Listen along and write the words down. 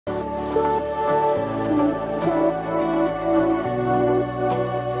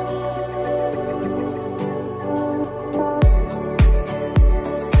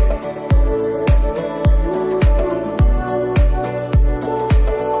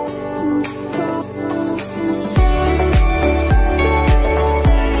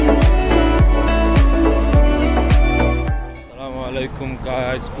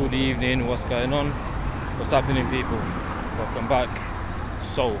good evening, what's going on, what's happening people, welcome back.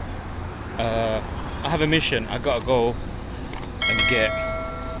 So I have a mission. I gotta go and get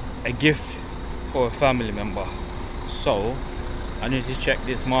a gift for a family member, so I need to check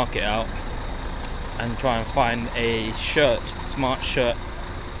this market out and try and find a shirt, smart shirt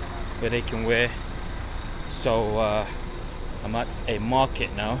where they can wear. So I'm at a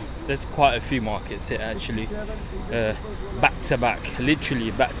market now. There's quite a few markets here actually, back to back, literally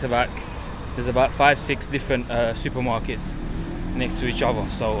back to back. There's about 5-6 different supermarkets next to each other.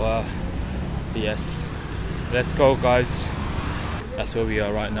 So yes, let's go guys. That's where we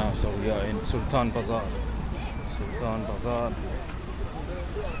are right now. So we are in Sultan Bazaar.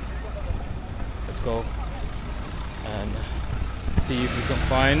 Let's go and see if we can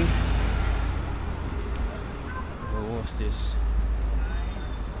find, what's this?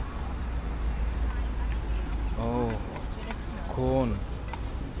 Oh, corn.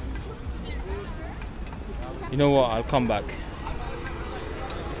 You know what, I'll come back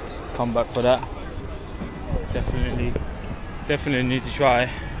for that. Definitely need to try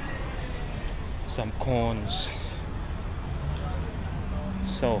some corns.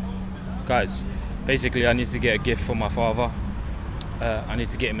 So guys, basically I need to get a gift for my father. I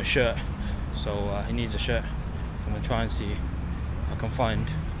need to get him a shirt, so he needs a shirt. I'm gonna try and see if I can find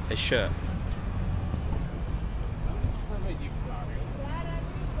a shirt.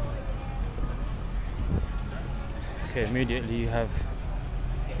 Okay, immediately you have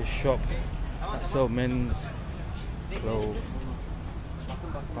this shop that sells men's clothes,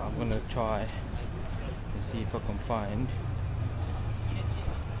 but I'm gonna try and see if I can find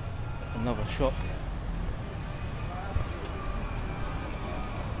another shop.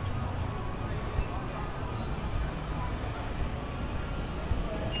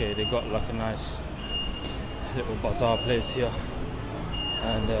 Okay, they got like a nice little bazaar place here,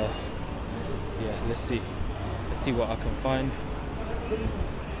 and yeah, let's see what I can find.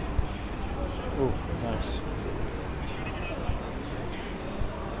 Oh, nice.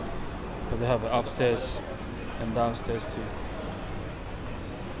 But they have it upstairs and downstairs too.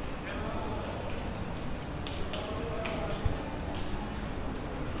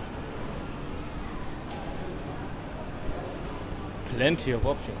 Plenty of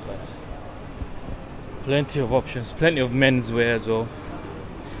options, guys. Plenty of options. Plenty of menswear as well.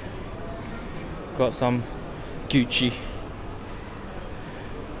 Got some Gucci.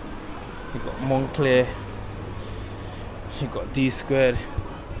 You got Moncler. You got D squared.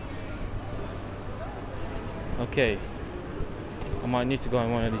 Okay, I might need to go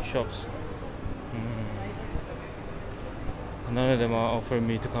in one of these shops. None of them are offering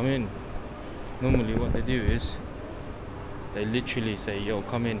me to come in. Normally what they do is they literally say, yo,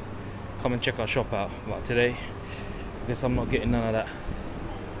 come in, come and check our shop out. But today, I guess I'm not getting none of that.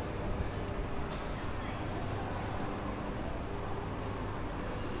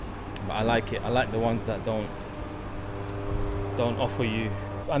 But I like it. I like the ones that don't offer you.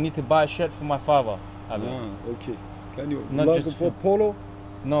 I need to buy a shirt for my father. Okay. Can you not look just for polo?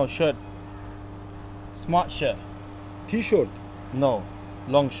 No, shirt. Smart shirt. T-shirt? No,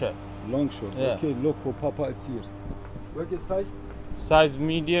 long shirt. Long shirt. Yeah. Okay, look for Papa is here. What is size? Size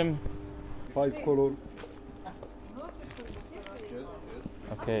medium. 5 color.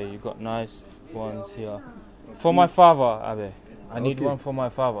 Okay, you got nice ones here. For my father, Abe. I need one for my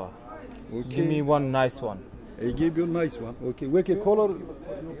father. Okay. Give me one nice one. I give you a nice one. Okay, what color?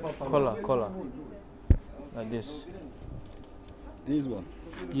 Color. Like this. This one.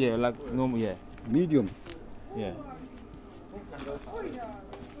 Yeah, like normal, yeah. Medium. Yeah.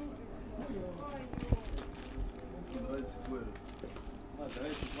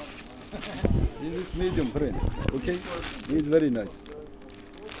 This is medium, friend. Okay? This is very nice.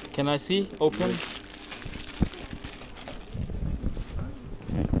 Can I see? Open? Yes.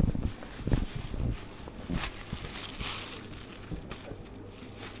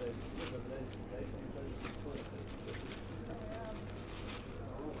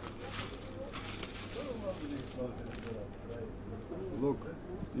 Look,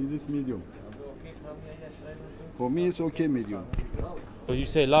 this is medium. For me, it's okay, medium. So you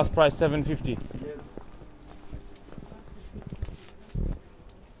say last price 750? Yes.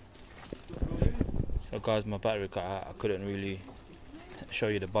 So guys, my battery cut out. I couldn't really show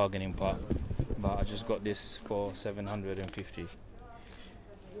you the bargaining part, but I just got this for 750.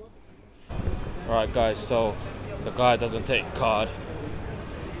 Alright guys, so the guy doesn't take card.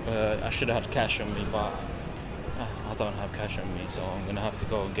 I should have had cash on me, but I don't have cash on me, so I'm gonna have to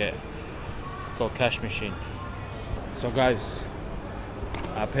go and get cash machine. So guys,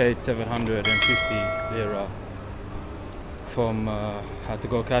 I paid 750 lira from had to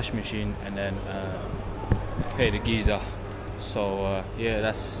go cash machine and then pay the geezer. So yeah,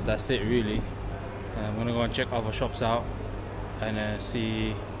 that's it really. I'm gonna go and check other shops out and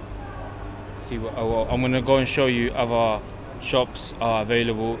see what I'm gonna go and show you other shops are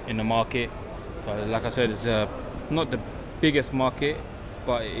available in the market. Like I said, it's not the biggest market,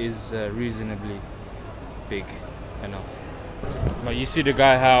 but it is reasonably big enough. But you see the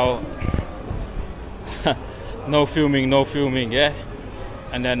guy how no filming, yeah.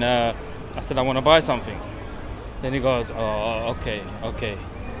 And then I said I want to buy something. Then he goes, oh, okay.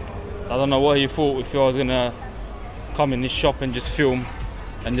 I don't know what he thought, if I was gonna come in this shop and just film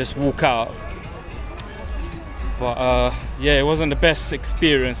and just walk out. But yeah, it wasn't the best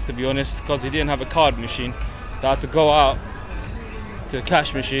experience, to be honest, because he didn't have a card machine. I had to go out to the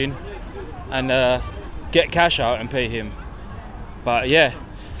cash machine and get cash out and pay him. But yeah,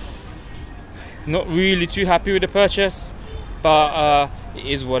 not really too happy with the purchase, but it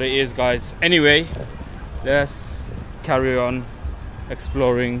is what it is, guys. Anyway, let's carry on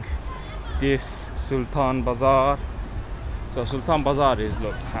exploring this Sultan Bazaar. So Sultan Bazaar is,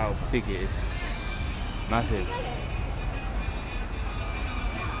 look how big it is, massive.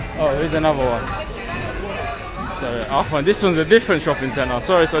 Oh, here's another one. Sorry, this one's a different shopping center.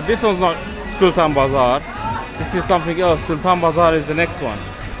 Sorry, so this one's not Sultan Bazaar. This is something else. Sultan Bazaar is the next one.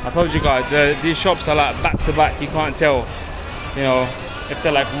 I told you guys, these shops are like back to back. You can't tell, you know, if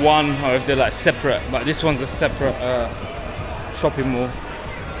they're like one or if they're like separate. But this one's a separate shopping mall.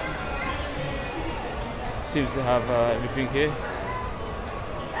 Seems to have everything here.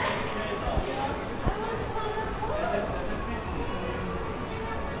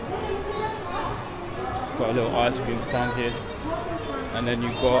 Got a little ice cream stand here, and then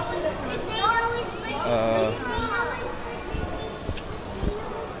you've got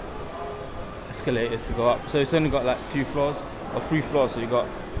escalators to go up. So it's only got like 2 floors or 3 floors. So you got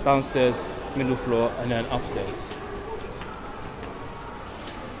downstairs, middle floor, and then upstairs.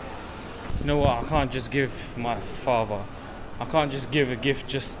 You know what? I can't just give my father. I can't just give a gift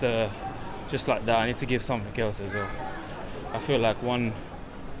just like that. I need to give something else as well. I feel like one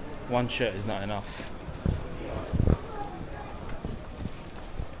shirt is not enough.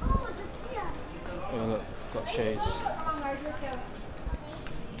 Oh, look, got shades.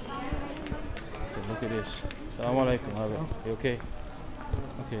 Okay, look at this. Assalamu alaikum, Habib. You okay?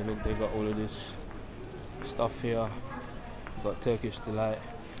 Okay, look, they got all of this stuff here. You got Turkish delight.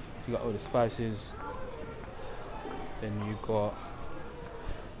 You got all the spices. Then you got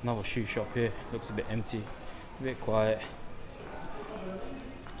another shoe shop here. Looks a bit empty, a bit quiet.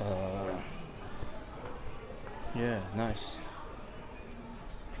 Yeah, nice.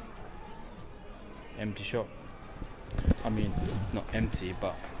 Empty shop. I mean, not empty,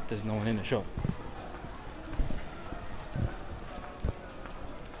 but there's no one in the shop.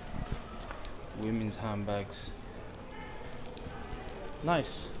 Women's handbags.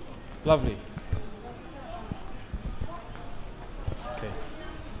 Nice. Lovely. Okay.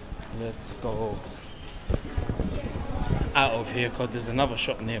 Let's go out of here because there's another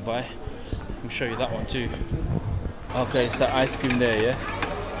shop nearby. I'll show you that one too. Okay, it's that ice cream there, yeah?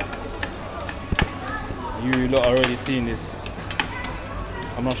 You lot already seen this.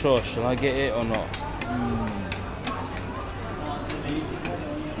 I'm not sure, shall I get it or not?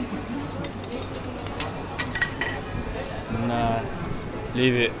 Nah,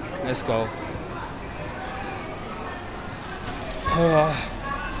 leave it. Let's go.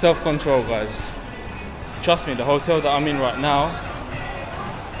 Self-control, guys. Trust me, the hotel that I'm in right now,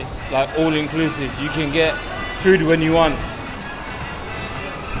 it's like all inclusive. You can get food when you want.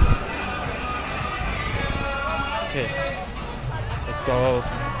 Okay, let's go.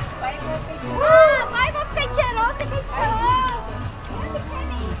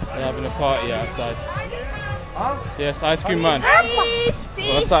 They're having a party outside. Yes, ice cream man.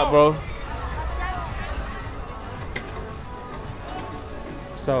 Peace. What's up, bro?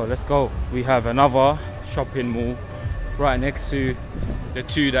 So let's go. We have another shopping mall right next to the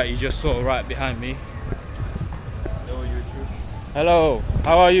two that you just saw right behind me. Hello, YouTube. Hello,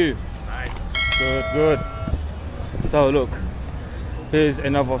 how are you? Nice. Good, good. So look, here's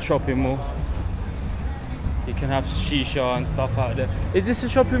another shopping mall. You can have shisha and stuff out there. Is this a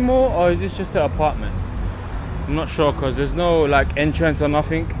shopping mall or is this just an apartment? I'm not sure because there's no like entrance or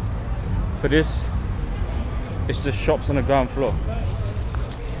nothing for this. It's just shops on the ground floor.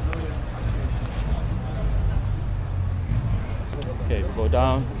 Okay, we go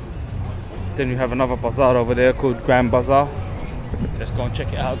down. Then we have another bazaar over there called Grand Bazaar. Let's go and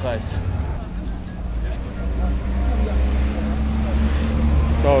check it out, guys.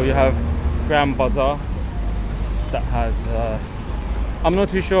 So you have Grand Bazaar. that has I'm not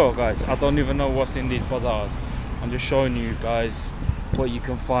too sure, guys. I don't even know what's in these bazaars. I'm just showing you guys what you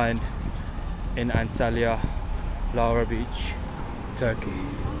can find in Antalya Lara Beach, Turkey.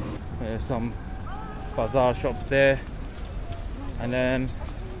 There's some bazaar shops there, and then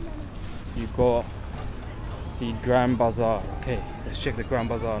you've got the Grand Bazaar. Okay, let's check the Grand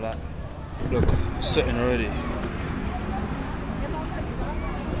Bazaar out. Look, sitting already.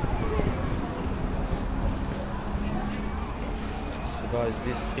 So guys,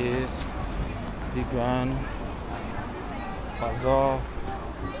 this is the Grand Bazaar.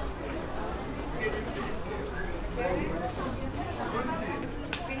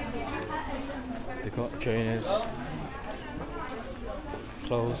 They got trainers,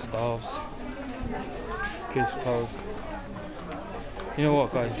 clothes, scarves, kids clothes. You know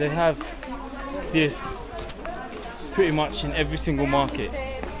what, guys, they have this pretty much in every single market.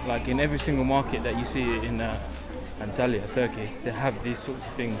 Like in every single market that you see in Antalya, Turkey, they have these sorts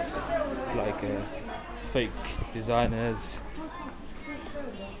of things, like fake designers,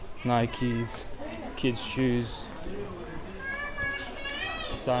 Nikes, kids shoes,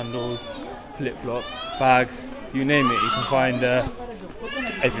 sandals, flip-flop, bags, you name it, you can find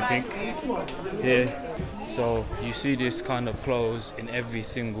everything here. So you see this kind of clothes in every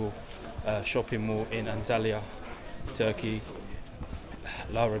single shopping mall in Antalya, Turkey,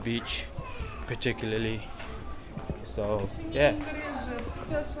 Lara Beach particularly. So yeah.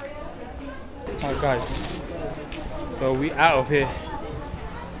 Alright guys, so we out of here.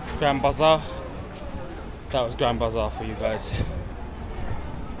 Grand Bazaar. That was Grand Bazaar for you guys.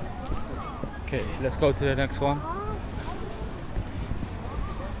 Okay, let's go to the next one.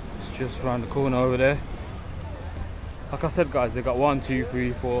 It's just around the corner over there. Like I said, guys, they got 1, 2,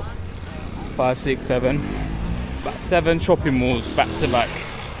 3, 4, 5, 6, 7. About 7 shopping malls back to back.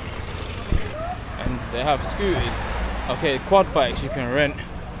 And they have scooters. Okay, quad bikes you can rent.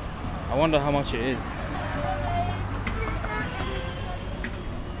 I wonder how much it is.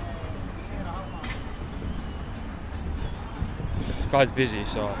 The guy's busy,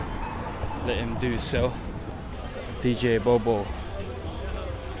 so let him do his sell. DJ Bobo.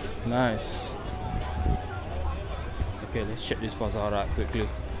 Nice. Okay, let's check this bazaar out quickly.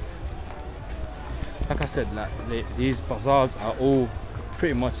 Like I said, these bazaars are all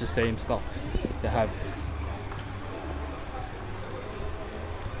pretty much the same stuff they have.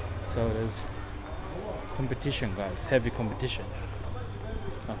 So there's competition, guys, heavy competition.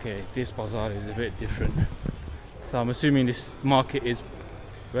 Okay, this bazaar is a bit different. So I'm assuming this market is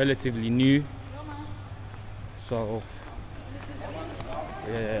relatively new. So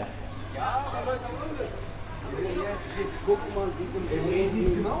yeah.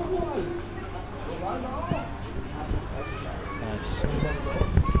 Nice.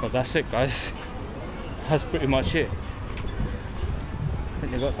 But that's it, guys. That's pretty much it. I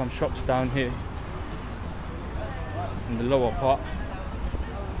think they got some shops down here in the lower part.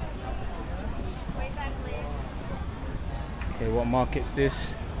 Okay, what market's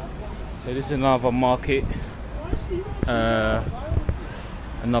this? So this is another market,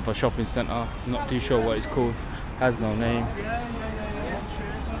 another shopping centre. Not too sure what it's called. Has no name.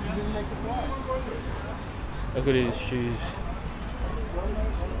 Look at these shoes.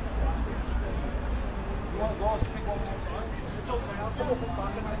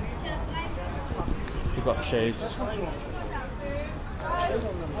 You got shades.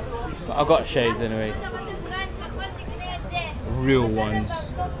 I got shades anyway. Real ones,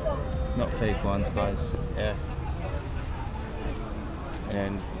 not fake ones, guys. Yeah.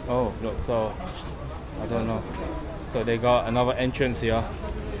 And oh look, so I don't know. So they got another entrance here,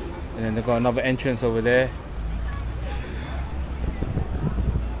 and then they got another entrance over there.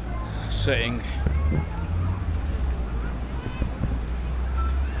 Setting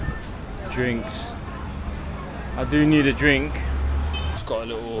drinks. I do need a drink. It's got a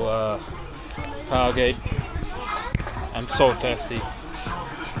little power gate. I'm so thirsty.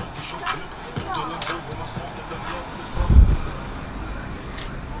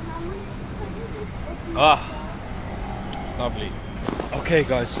 Ah, lovely. Okay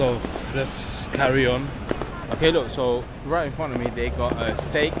guys, so let's carry on. Okay, look, so right in front of me they got a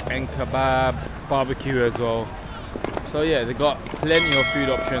steak and kebab barbecue as well. So yeah, they got plenty of food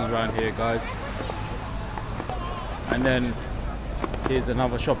options around here, guys. And then here's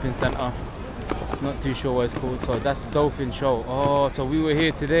another shopping centre. Not too sure what it's called. So that's the dolphin show. Oh, so we were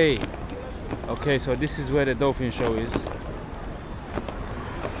here today. Okay, so this is where the dolphin show is.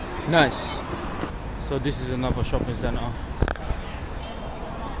 Nice. So this is another shopping centre.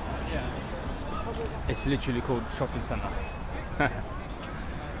 It's literally called shopping centre.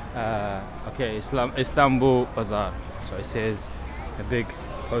 Okay, Istanbul Bazaar. So it says a big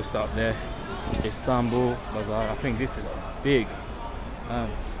poster up there. Istanbul Bazaar. I think this is big.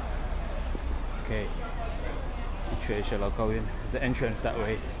 Okay. Which way shall I go in? There's the entrance that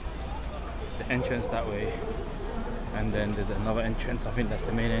way. It's the entrance that way. And then there's another entrance. I think that's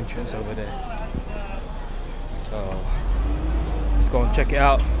the main entrance over there. So let's go and check it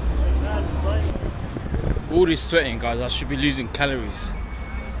out. All this sweating, guys, I should be losing calories.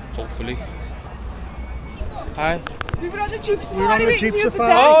 Hopefully. Hi. We were on the Jeep on Safari the with Jeep you the other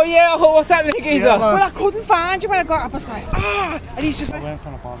Safari. day. Oh yeah, what's happening, geezer? Yeah, Well, I couldn't find you when I got up. I was like, and he's just. I weren't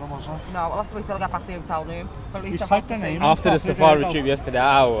trying to bother, was I? No, I'll have to wait till I get back to the hotel room. But at least You I've typed got the name. After the Properly safari there, trip though. yesterday,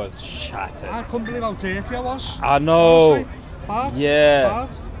 I was shattered. I couldn't believe how dirty I was. I know. Honestly. Bad. Yeah. Bad.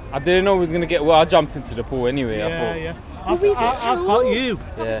 I didn't know we was gonna get. Well, I jumped into the pool anyway. I Yeah, thought. yeah. I've I've got you.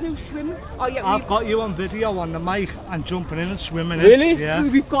 Yeah. no swim. Oh, yeah, I've got you on video on the mic and jumping in and swimming in. Really? Yeah.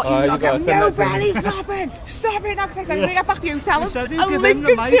 we've got Oh, you. you I gotta go, send no that to me. belly flapping. Stop it now, because I said, when I get back to the hotel, You said you I'll give link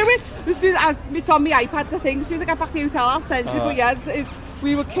him it the to it. As soon as it's on my iPad, the thing. As soon as I get back to the hotel, I'll send you. But yeah,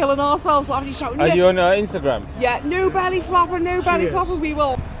 we were killing ourselves laughing, shouting. Are you on Instagram? Yeah, no belly flapping, no belly Cheers. flapping. We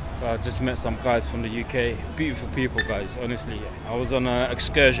will. I just met some guys from the UK. Beautiful people, guys. Honestly, I was on an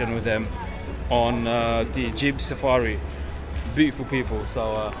excursion with them on the Jeep Safari. Beautiful people.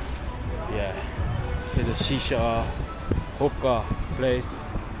 So yeah, there's a shisha hookah place,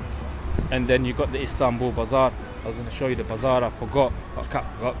 and then you got the Istanbul Bazaar. I was going to show you the bazaar. I forgot.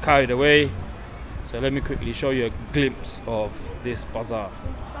 Got carried away. So let me quickly show you a glimpse of this bazaar.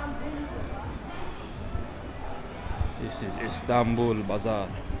 This is Istanbul Bazaar.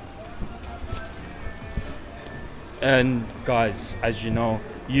 And guys, as you know,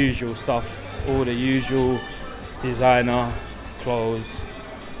 usual stuff, all the usual designer clothes.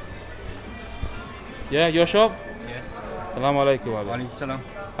 Yeah, your shop? Yes. Assalamu alaikum. Abi. Walaikum salam.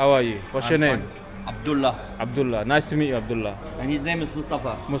 How are you? What's your I'm name? fine. Abdullah. Abdullah. Nice to meet you, Abdullah. And his name is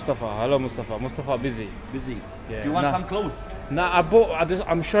Mustafa. Mustafa. Hello, Mustafa. Mustafa busy. Busy. Yeah. Do you want Nah. some clothes? Now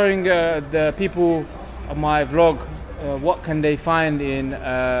I'm showing the people on my vlog what can they find in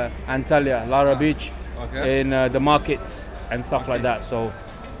Antalya Lara Beach, Okay. in the markets and stuff like that. So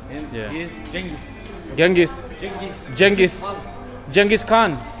And Yeah. here's Genghis. Genghis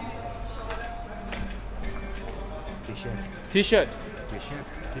Khan T-shirt. T-shirt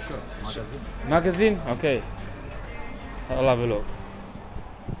T-shirt. Magazine. magazine. Okay, I'll have a look.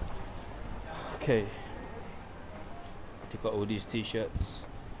 Okay, they got all these T-shirts.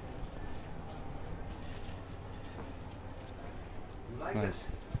 Nice.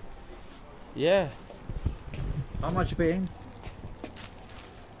 Yeah. How much you paying?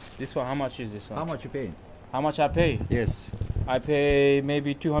 This one, how much is this one? How much you paying? How much I pay? Yes. I pay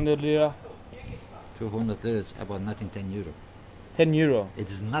maybe 200 lira. 200 lira is about nothing, 10 euro. 10 euro. It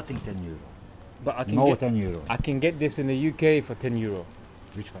is nothing 10 euro. But I can No get 10 euro. I can get this in the UK for 10 euro.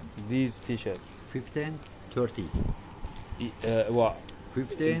 Which one? These T-shirts. 15, 30. What?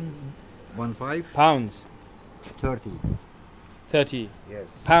 15, 15, Pounds? 30. 30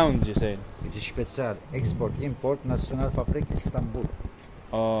 Yes. pounds, you're saying? It is spezial. Export, import, National Fabrik, Istanbul.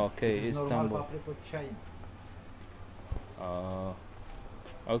 Oh, okay, It is normal Istanbul. fabric of China.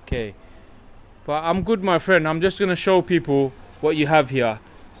 Okay. But I'm good, my friend. I'm just gonna show people what you have here.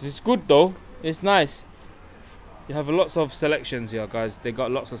 It's good though. It's nice. You have lots of selections here, guys. They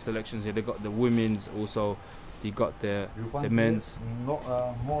got lots of selections here. They got the women's also. They got the men's.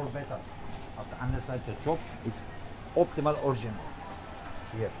 No, more better. At the underside the shop, it's optimal original.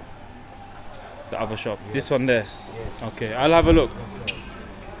 Here. The other shop. This one there. Yes. Okay, I'll have a look.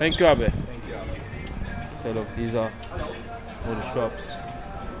 Thank you, Abe. So look, these are all the shops.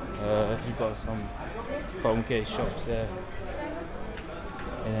 You got some phone case shops there,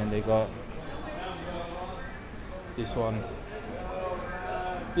 and then they got this one.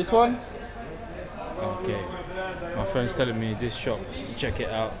 This one. Okay, my friend's telling me this shop to check it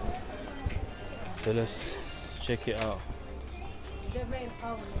out. So let's check it out.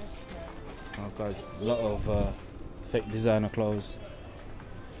 Oh guys, a lot of fake designer clothes.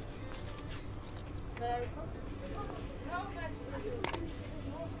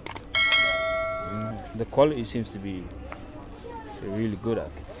 The quality seems to be really good.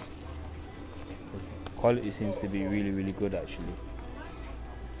 The quality seems to be really good actually.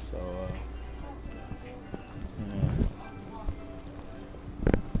 So yeah.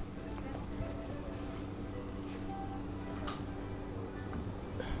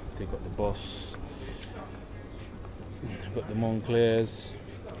 They got the Boss. They've got the Monclairs.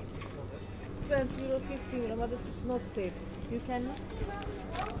 €20.50, but this is not safe. You can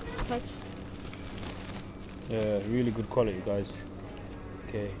touch. Yeah, really good quality, guys.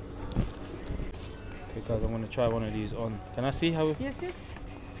 Okay. Okay guys, I'm gonna try one of these on. Can I see how? Yes, yes.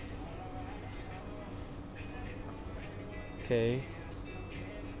 Okay.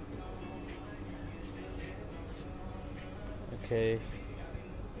 Okay.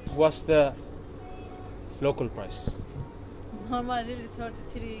 What's the local price? Normally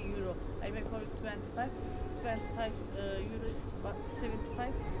 33 euro. I make for 25. 25 euro is what,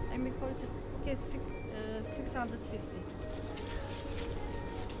 75. I make for okay 650.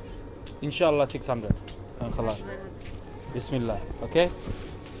 Inshallah 600. خلاص. Bismillah. Okay.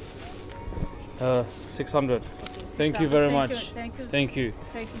 600. Okay, Thank you very much. Thank you. Thank you.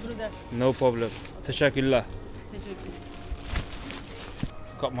 Thank you, brother. No problem. Tashakillah. Teşekkür.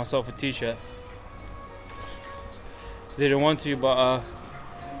 Got myself a t-shirt. Didn't want to, but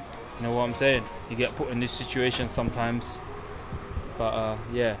you know what I'm saying. You get put in this situation sometimes. But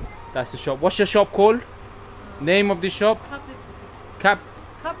yeah, that's the shop. What's your shop called? Name of the shop? Caprice boutique.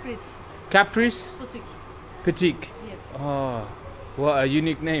 Caprice Caprice boutique. Boutique. Yes. Oh, what a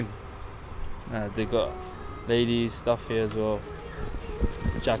unique name. They got ladies stuff here as well.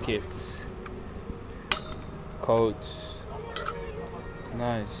 Jackets, coats.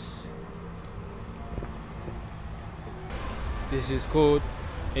 Nice. This is called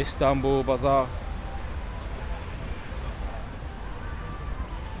Istanbul Bazaar.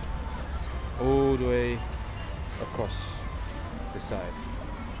 All the way across the side.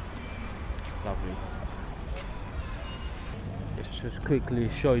 Lovely. Let's just quickly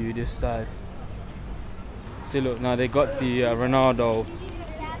show you this side. See, look, now they got the Ronaldo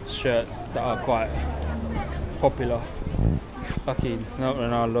shirts that are quite popular. Okay, not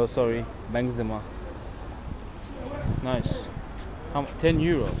Ronaldo, sorry, Benzema. Nice. How much? 10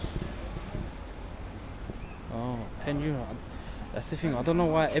 euros. Oh, 10 euros. That's the thing. I don't know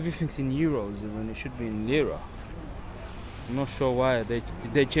why everything's in euros when it should be in lira. I'm not sure why. Did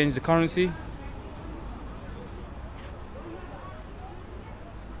they change the currency?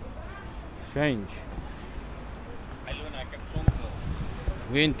 Strange.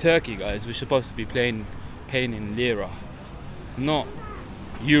 We're in Turkey, guys. We're supposed to be paying in lira, not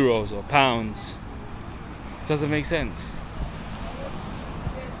euros or pounds. Doesn't make sense.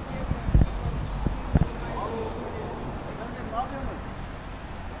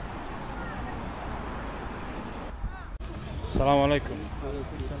 Assalamu alaikum.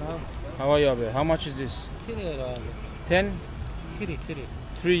 How are you, Abe? How much is this? 10?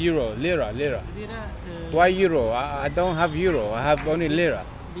 3 euro. Lira. Why euro? I don't have euro. I have only lira.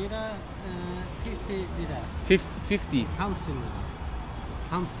 Lira 50 lira. 50. Hamsin.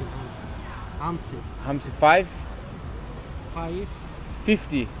 Hamsi 5? 5.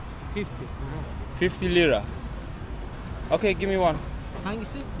 50. 50. 50 lira. Okay, give me one.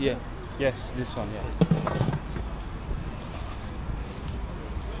 Hangisi? Yeah. Yes, this one, yeah.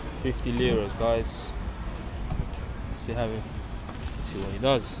 50 liras, guys. Let's see what he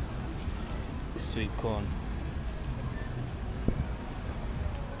does. Sweet corn.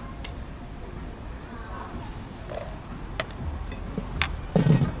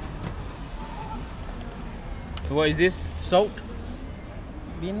 What is this? Salt?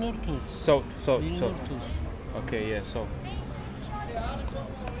 Binnur tuz. Salt. Binnur tuz. Okay, yeah, salt.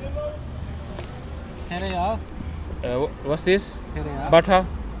 Tereyağı. What's this? Tereyağı. Butter?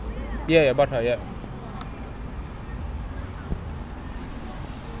 Yeah, butter, yeah.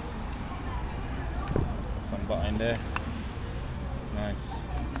 Some butter in there. Nice.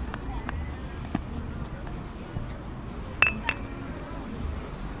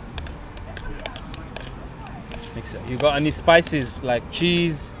 Mix it. You got any spices like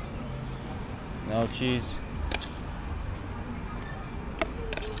cheese? No cheese.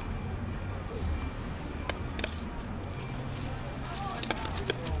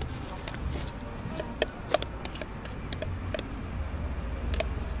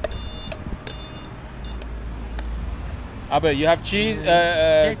 Abe, you have cheese?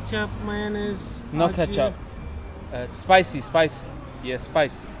 Ketchup, mayonnaise. No acı. ketchup. Spice. Yeah,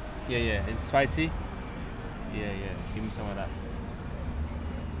 spice. Yeah. It's spicy. Yeah. Give me some of that.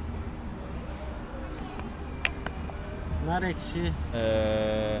 Nar ekşi.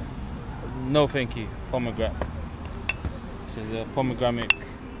 No, thank you. Pomegranate. This is a pomegranate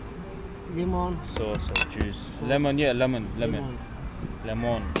Limon. sauce or juice. Lemon, yeah, lemon. Limon.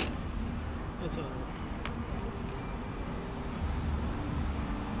 Evet, abi.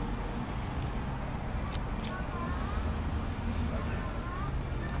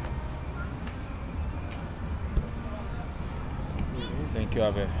 Thank you,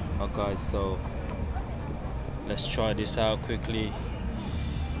 Abe. Oh, guys, so let's try this out quickly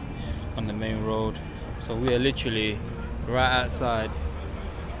on the main road. So we are literally right outside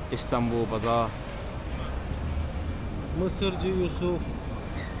Istanbul Bazaar. Mısırcı Yusuf.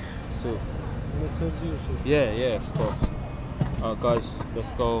 So, Mısırcı Yusuf. yeah, of course. Alright, guys,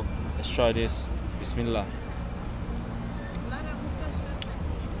 let's go. Let's try this. Bismillah.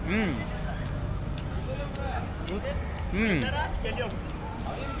 Mmm. Mmm.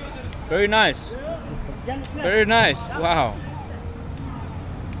 Very nice. Very nice. Wow.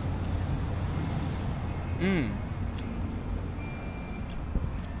 Mmm.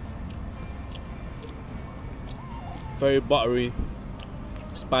 Very buttery,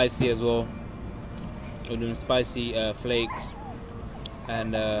 spicy as well. We're doing spicy flakes,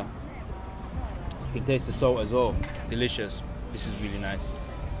 and you can taste the salt as well. Delicious. This is really nice.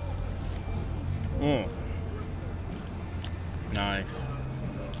 Mm. Nice.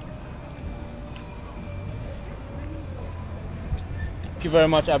 Thank you very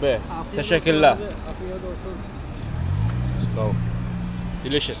much, Abe. Teşekkürler. Let's go.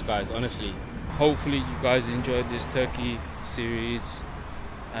 Delicious, guys, honestly. Hopefully you guys enjoyed this Turkey series,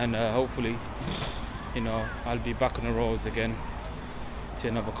 and hopefully, you know, I'll be back on the roads again to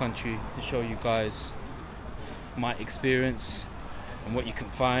another country to show you guys my experience and what you can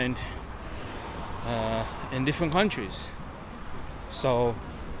find in different countries. So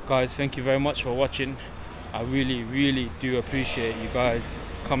guys, thank you very much for watching. I really do appreciate you guys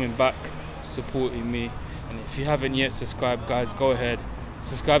coming back, supporting me, and if you haven't yet subscribed, guys, go ahead,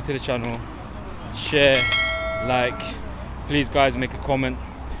 subscribe to the channel, share, like, please guys, make a comment.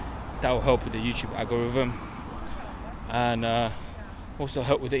 That will help with the YouTube algorithm, and also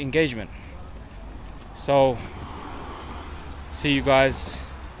help with the engagement. So see you guys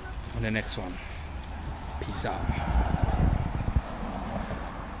on the next one. Peace out.